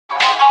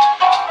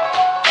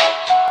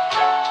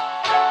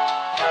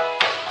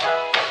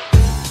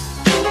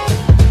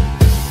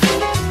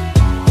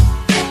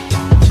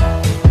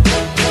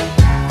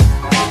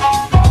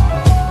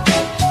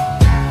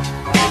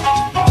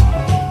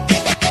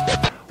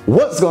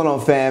What's going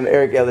on, fam?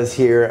 Eric Ellis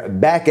here,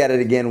 back at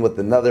it again with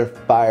another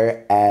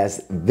fire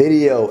ass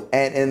video.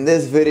 And in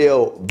this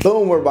video,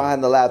 boom, we're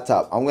behind the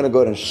laptop. I'm gonna go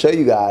ahead and show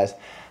you guys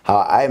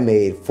how I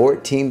made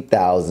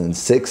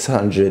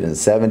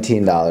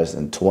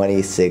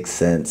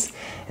 $14,617.26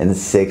 in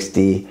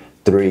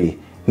 63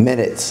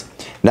 minutes.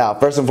 Now,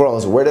 first and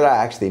foremost, where did I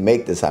actually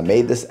make this? I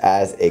made this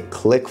as a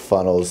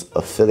Clickfunnels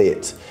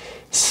affiliate.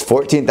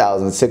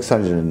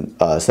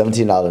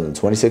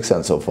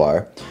 $14,617.26 so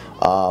far.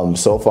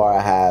 So far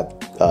I have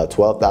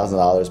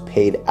 $12,000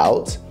 paid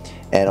out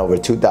and over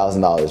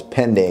 $2,000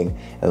 pending.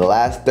 In the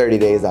last 30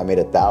 days, I made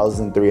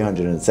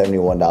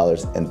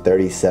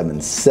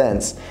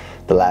 $1,371.37.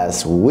 The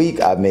last week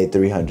I've made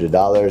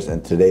 $300,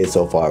 and today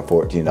so far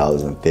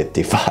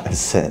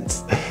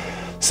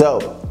 $14.55. So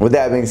with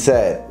that being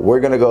said,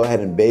 we're gonna go ahead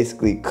and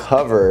basically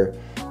cover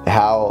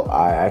how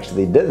I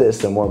actually did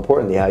this, and more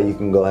importantly, how you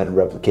can go ahead and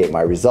replicate my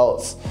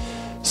results.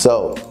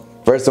 So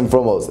first and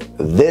foremost,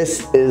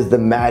 this is the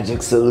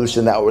magic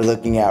solution that we're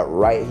looking at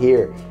right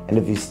here. And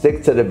if you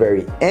stick to the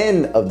very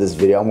end of this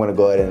video, I'm gonna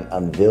go ahead and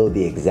unveil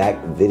the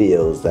exact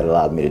videos that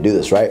allowed me to do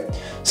this, right?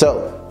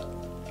 So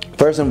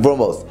first and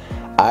foremost,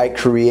 I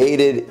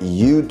created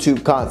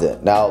YouTube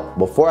content. Now,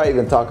 before I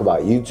even talk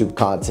about YouTube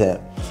content,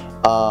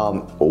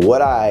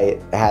 what I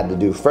had to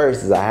do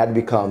first is I had to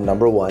become,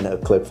 number one, a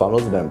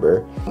Clickfunnels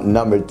member.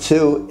 Number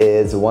two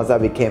is, once I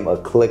became a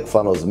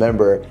Clickfunnels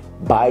member,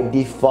 by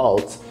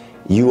default,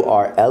 you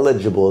are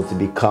eligible to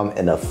become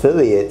an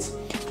affiliate.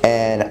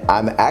 And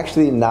I'm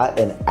actually not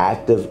an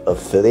active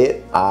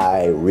affiliate.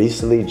 I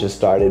recently just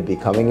started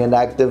becoming an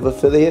active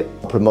affiliate,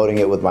 promoting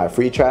it with my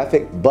free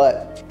traffic.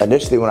 But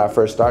initially when I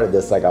first started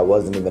this, like, I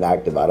wasn't even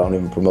active. I don't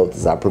even promote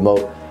this. I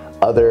promote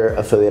other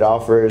affiliate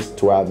offers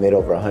to where I've made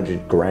over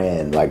 100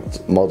 grand, like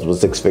multiple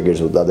six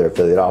figures with other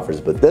affiliate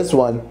offers. But this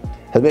one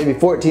has made me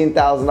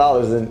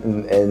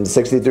 $14,000 in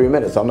 63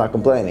 minutes. So I'm not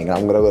complaining.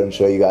 I'm gonna go ahead and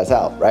show you guys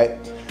how, right?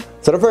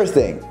 So the first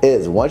thing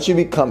is, once you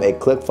become a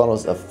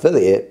Clickfunnels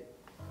affiliate,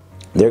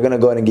 they're gonna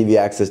go ahead and give you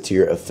access to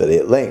your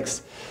affiliate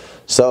links.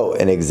 So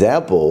an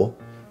example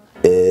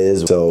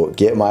is, so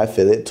get my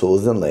affiliate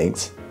tools and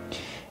links.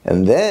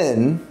 And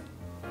then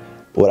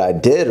what I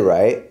did,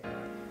 right,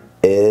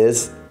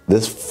 is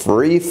this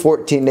free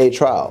 14-day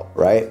trial,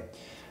 right?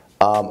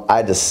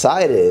 I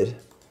decided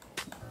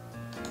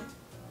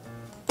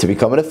to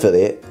become an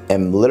affiliate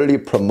and literally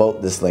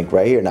promote this link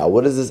right here. Now,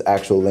 what does this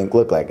actual link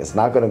look like? It's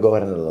not gonna go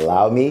ahead and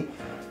allow me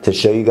to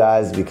show you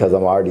guys because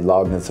I'm already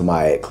logged into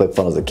my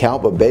Clickfunnels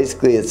account, but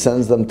basically it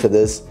sends them to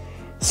this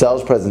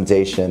sales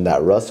presentation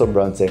that Russell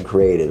Brunson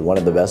created, one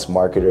of the best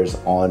marketers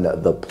on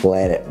the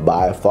planet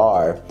by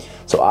far.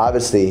 So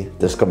obviously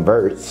this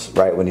converts,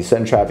 right? When you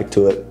send traffic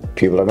to it,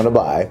 people are gonna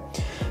buy.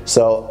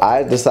 So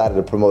I decided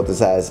to promote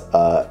this as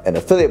an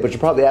affiliate, but you're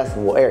probably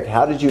asking, well, Eric,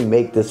 how did you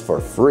make this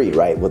for free,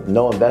 right? With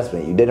no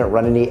investment. You didn't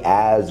run any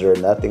ads or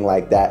nothing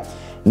like that.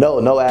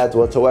 No ads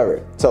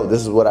whatsoever. So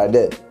this is what I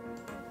did.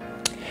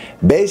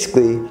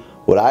 Basically,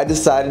 what I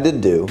decided to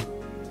do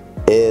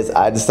is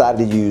I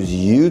decided to use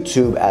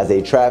YouTube as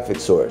a traffic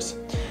source.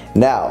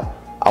 Now,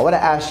 I want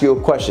to ask you a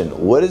question.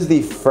 What are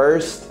the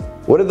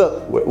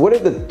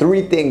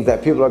three things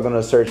that people are going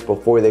to search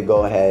before they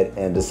go ahead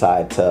and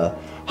decide to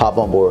hop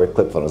on board with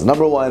Clickfunnels?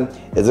 Number one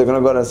is they're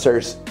going to go and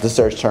search the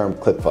search term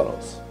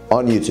Clickfunnels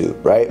on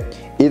YouTube, right?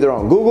 Either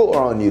on Google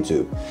or on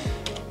YouTube.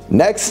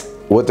 Next,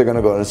 what they're going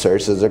to go and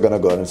search is they're going to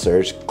go and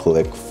search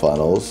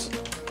Clickfunnels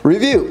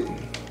review,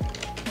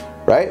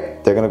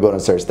 right? They're going to go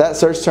and search that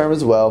search term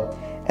as well.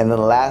 And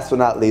then last but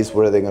not least,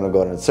 what are they going to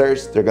go and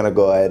search? They're going to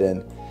go ahead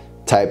and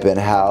type in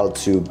how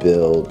to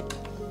build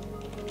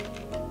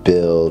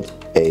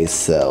a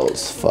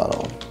sales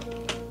funnel,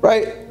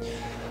 right?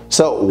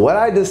 So what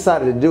I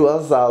decided to do, I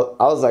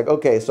was like,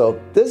 okay, so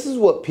if this is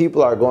what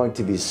people are going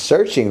to be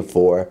searching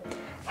for,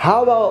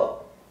 how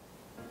about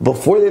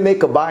before they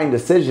make a buying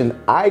decision,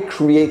 I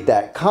create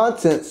that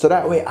content so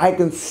that way I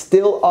can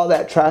steal all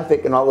that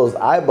traffic and all those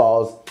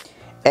eyeballs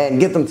and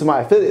get them to my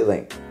affiliate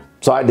link.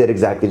 So I did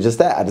exactly just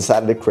that. I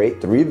decided to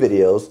create 3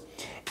 videos,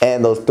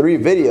 and those 3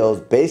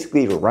 videos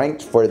basically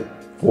ranked for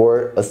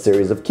a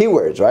series of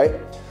keywords, right?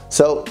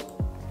 So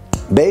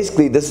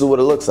basically this is what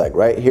it looks like,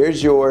 right?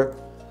 Here's your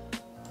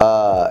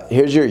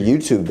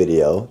YouTube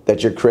video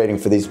that you're creating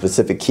for these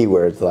specific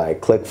keywords like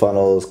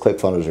Clickfunnels,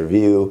 Clickfunnels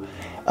review,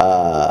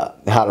 how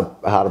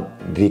to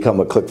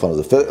become a Clickfunnels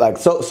affiliate, like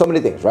so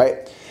many things,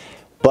 right?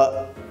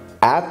 But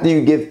after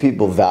you give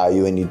people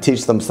value and you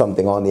teach them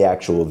something on the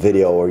actual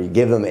video, or you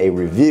give them a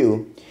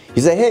review,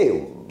 you say, hey,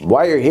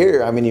 while you're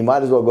here, I mean, you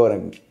might as well go ahead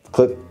and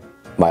click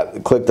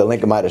the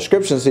link in my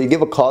description. So you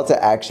give a call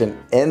to action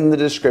in the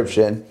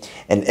description,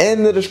 and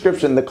in the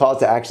description, the call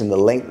to action, the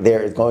link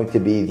there is going to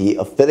be the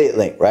affiliate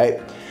link,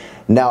 right?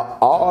 Now,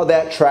 all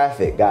that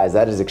traffic, guys,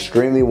 that is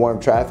extremely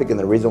warm traffic, and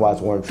the reason why it's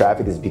warm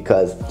traffic is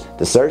because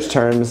the search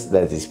terms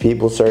that these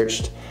people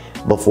searched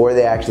before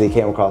they actually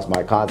came across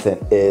my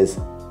content is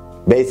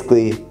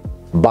basically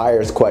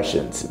buyer's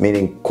questions,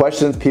 meaning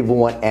questions people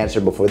want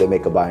answered before they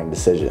make a buying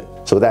decision.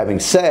 So with that being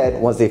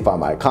said, once they find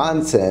my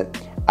content,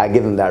 I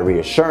give them that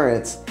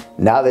reassurance.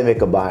 Now they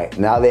make a buy.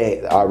 Now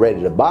they are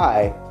ready to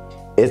buy.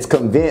 It's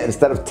convenient.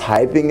 Instead of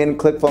typing in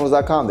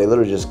clickfunnels.com, they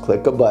literally just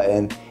click a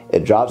button.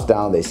 It drops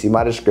down. They see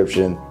my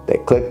description. They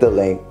click the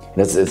link,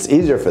 and it's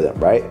easier for them,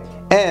 right?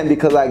 And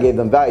because I gave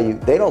them value,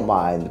 they don't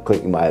mind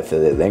clicking my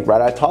affiliate link,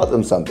 right? I taught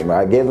them something,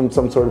 right? I gave them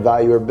some sort of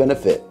value or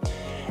benefit.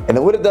 And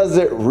then what it does is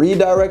it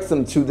redirects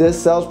them to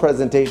this sales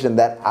presentation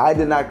that I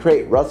did not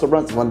create. Russell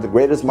Brunson, one of the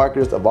greatest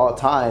marketers of all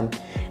time,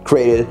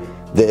 created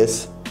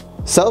this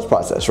sales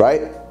process,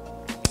 right?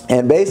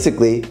 And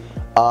basically,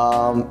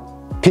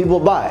 people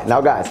buy.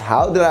 Now guys,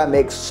 how did I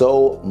make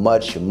so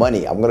much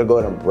money? I'm gonna go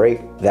ahead and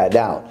break that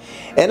down.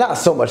 And not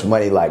so much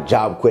money like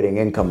job quitting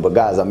income, but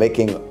guys, I'm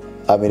making,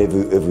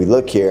 if we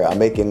look here, I'm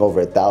making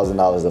over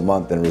 $1,000 a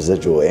month in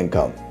residual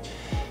income.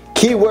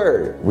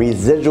 Keyword,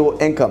 residual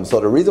income. So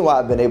the reason why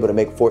I've been able to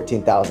make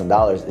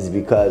 $14,000 is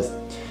because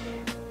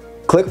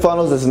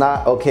ClickFunnels is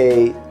not,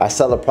 okay, I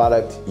sell a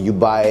product, you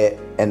buy it,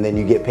 and then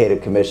you get paid a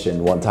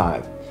commission one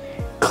time.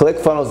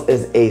 ClickFunnels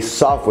is a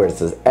software. It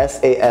says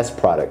SaaS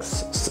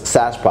products,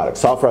 SaaS products,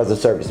 software as a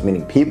service,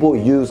 meaning people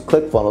use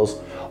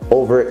ClickFunnels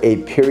over a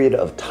period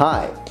of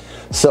time.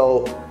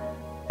 So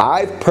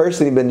I've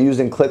personally been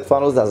using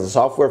ClickFunnels as a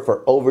software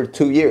for over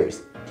 2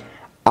 years.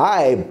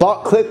 I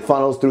bought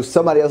ClickFunnels through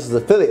somebody else's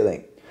affiliate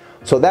link.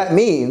 So that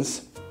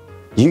means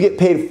you get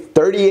paid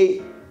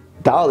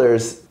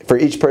 $38 for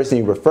each person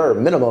you refer,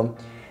 minimum.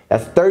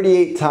 That's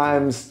 38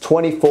 times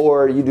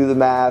 24, you do the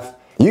math.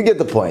 You get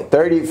the point,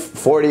 30,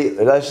 40,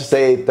 let's just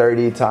say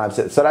 30 times.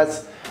 So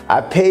that's,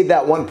 I paid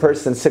that one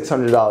person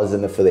 $600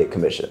 in affiliate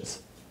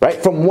commissions,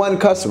 right? From one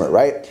customer,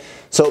 right?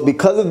 So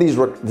because of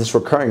this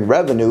recurring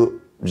revenue,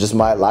 just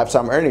my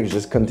lifetime earnings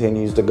just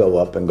continues to go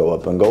up and go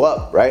up and go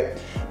up, right?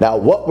 Now,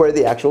 what were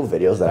the actual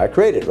videos that I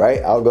created,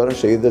 right? I'll go and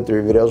show you the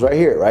 3 videos right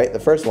here, right?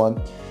 The first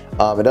one,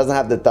 it doesn't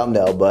have the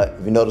thumbnail, but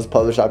if you notice,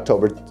 published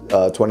October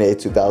 28,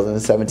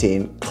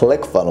 2017,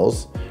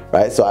 ClickFunnels,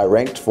 right? So I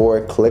ranked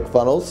for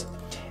ClickFunnels,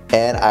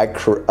 and I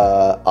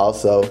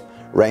also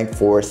ranked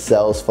for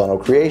sales funnel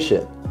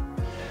creation.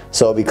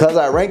 So because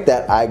I ranked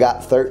that, I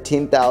got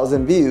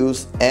 13,000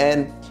 views,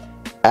 and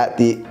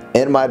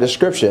in my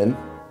description,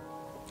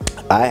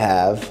 I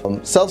have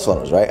sales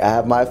funnels, right? I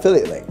have my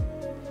affiliate link.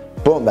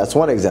 Boom, that's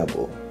one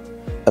example.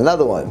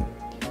 Another one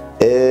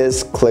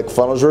is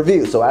ClickFunnels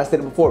review. So as I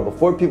stated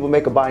before people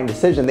make a buying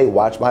decision, they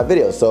watch my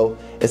video. So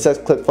it says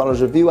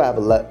ClickFunnels review. I have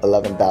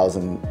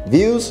 11,000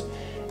 views.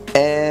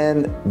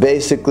 And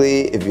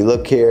basically, if you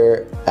look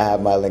here, I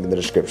have my link in the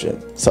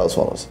description, sales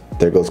funnels.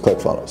 There goes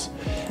ClickFunnels.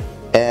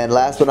 And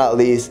last but not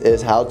least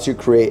is how to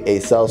create a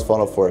sales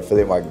funnel for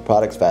affiliate marketing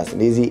products, fast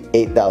and easy,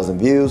 8,000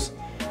 views.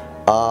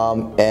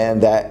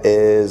 And that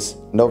is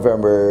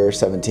November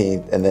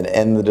 17th. And then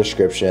in the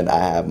description, I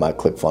have my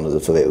ClickFunnels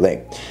affiliate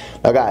link.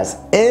 Now guys,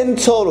 in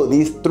total,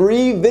 these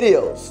three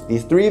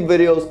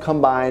videos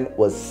combined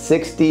was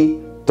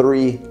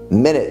 63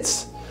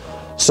 minutes.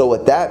 So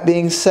with that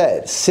being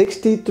said,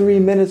 63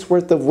 minutes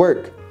worth of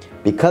work.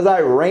 Because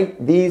I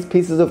ranked these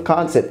pieces of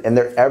content and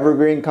they're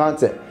evergreen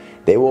content,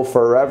 they will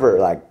forever,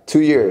 like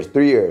 2 years,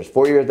 3 years,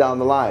 4 years down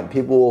the line,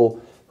 people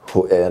will,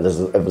 as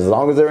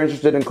long as they're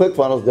interested in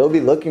ClickFunnels, they'll be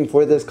looking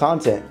for this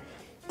content.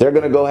 They're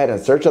gonna go ahead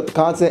and search up the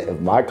content. If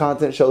my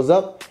content shows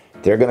up,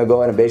 they're gonna go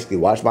ahead and basically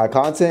watch my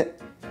content,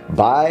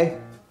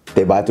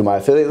 they buy through my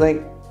affiliate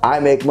link, I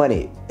make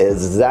money.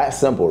 It's that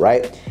simple,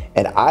 right?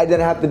 And I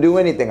didn't have to do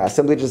anything. I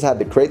simply just had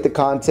to create the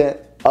content,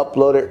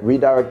 upload it,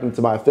 redirect them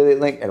to my affiliate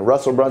link, and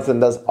Russell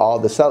Brunson does all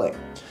the selling.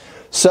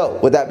 So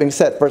with that being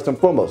said, first and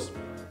foremost,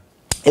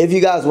 if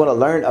you guys want to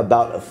learn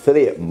about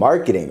affiliate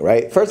marketing,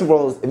 right? First and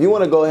foremost, if you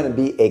want to go ahead and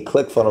be a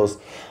ClickFunnels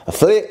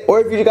affiliate,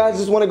 or if you guys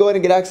just want to go ahead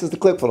and get access to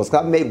ClickFunnels, because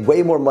I've made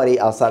way more money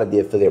outside of the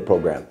affiliate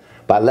program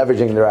by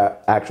leveraging their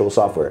actual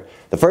software.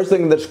 The first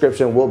link in the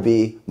description will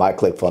be my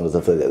ClickFunnels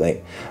affiliate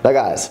link. Now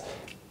guys,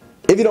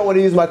 if you don't want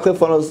to use my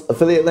ClickFunnels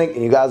affiliate link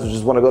and you guys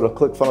just want to go to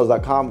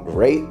clickfunnels.com,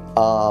 great.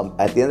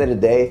 At the end of the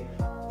day,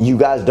 you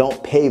guys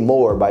don't pay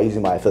more by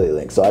using my affiliate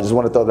link. So I just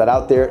want to throw that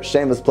out there.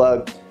 Shameless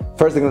plug.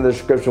 First thing in the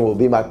description will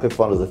be my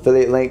ClickFunnels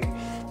affiliate link.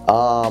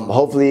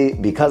 Hopefully,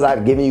 because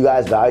I've given you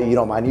guys value, you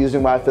don't mind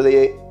using my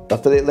affiliate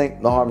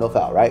link. No harm, no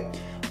foul, right?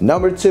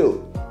 Number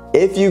two,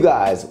 if you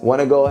guys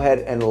want to go ahead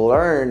and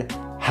learn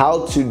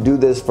how to do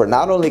this for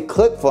not only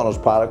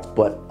ClickFunnels products,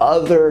 but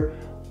other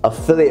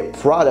affiliate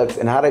products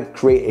and how to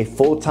create a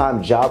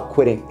full-time job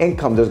quitting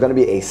income, there's going to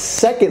be a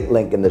second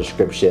link in the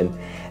description.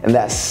 And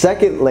that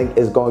second link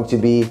is going to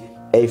be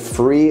a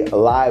free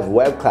live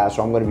web class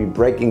where I'm going to be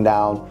breaking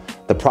down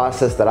the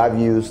process that I've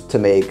used to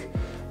make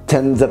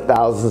tens of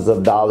thousands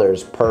of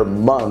dollars per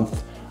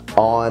month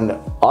on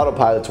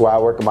autopilot, to where I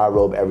work in my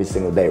robe every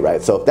single day,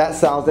 right? So if that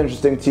sounds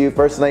interesting to you,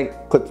 first link,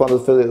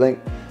 ClickFunnels affiliate link.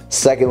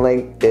 Second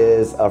link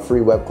is a free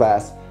web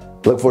class.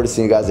 Look forward to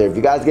seeing you guys there. If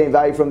you guys gain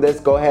value from this,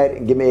 go ahead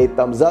and give me a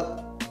thumbs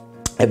up.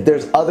 If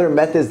there's other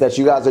methods that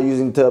you guys are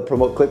using to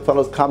promote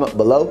ClickFunnels, comment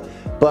below.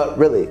 But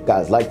really,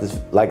 guys, like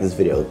this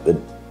video.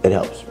 it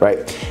helps, right?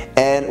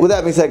 And with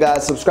that being said,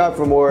 guys, subscribe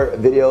for more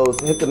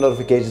videos, hit the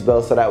notifications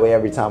bell so that way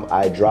every time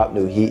I drop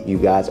new heat, you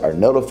guys are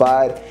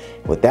notified.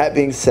 With that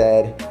being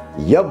said,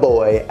 your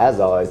boy, as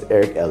always,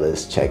 Eric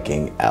Ellis,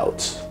 checking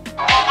out.